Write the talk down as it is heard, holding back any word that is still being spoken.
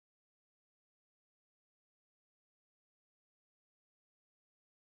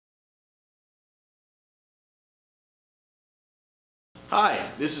Hi,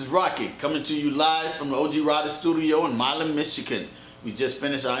 this is Rocky coming to you live from the OG Rider Studio in Milan, Michigan. We just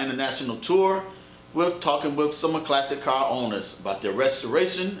finished our international tour. We're talking with some classic car owners about their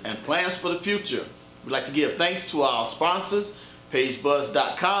restoration and plans for the future. We'd like to give thanks to our sponsors,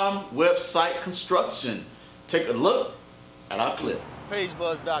 PageBuzz.com, Website Construction. Take a look at our clip.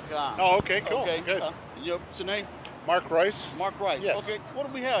 PageBuzz.com. Oh, okay, cool. Okay, good. What's your name? Marck Brice. Marck Brice. Yes. Okay, what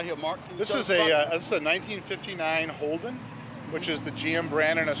do we have here, Mark? This is a 1959 Holden, which is the GM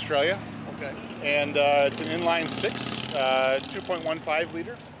brand in Australia. Okay. And it's an inline six, 2.15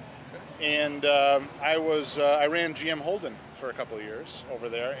 liter. Okay. And I ran GM Holden for a couple of years over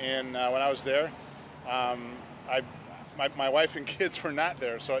there. And when I was there, my wife and kids were not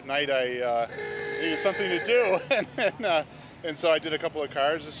there, so at night I needed something to do, and so I did a couple of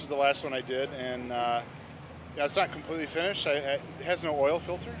cars. This is the last one I did, and yeah, it's not completely finished. It has no oil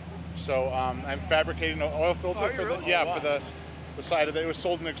filter, so I'm fabricating an oil filter for the side of it. It was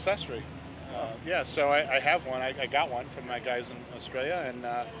sold an accessory. Yeah, so I have one. I got one from my guys in Australia, and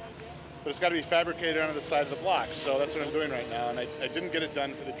but it's got to be fabricated onto the side of the block. So that's what I'm doing right now, and I didn't get it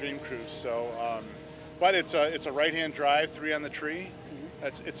done for the Dream Cruise. So, but it's a right-hand drive, 3 on the tree.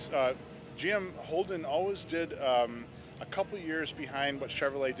 Mm-hmm. GM Holden always did a couple years behind what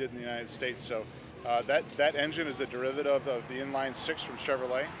Chevrolet did in the United States. So that engine is a derivative of the inline 6 from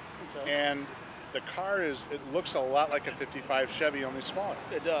Chevrolet. Okay. And the car it looks a lot like a 55 Chevy, only smaller.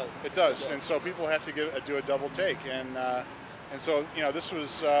 It does. It does. And so people have to do a double take. And so, you know, this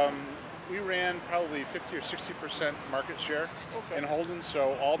was, we ran probably 50 or 60% market share in Holden.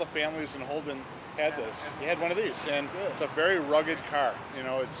 So all the families in Holden had this. He had one of these, and it's a very rugged car. You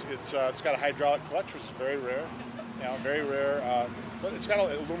know, it's got a hydraulic clutch, which is very rare. You know, very rare. But it's got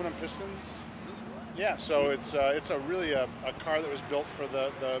aluminum pistons. Yeah, so it's really a car that was built for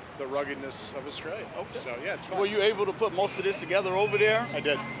the ruggedness of Australia. Okay. So yeah, it's fun. Were you able to put most of this together over there? I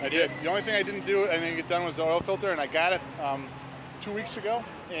did. The only thing I didn't get done was the oil filter, and I got it 2 weeks ago,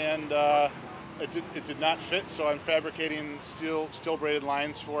 and it did not fit. So I'm fabricating steel braided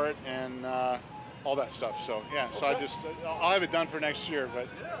lines for it, and all that stuff. So yeah, so I'll have it done for next year. But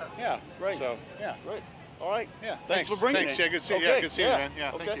yeah, great. So yeah, great. All right. Yeah. Thanks for bringing it. Yeah, good seeing you. Yeah, good seeing you, man.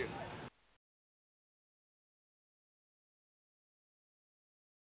 Yeah, thank you.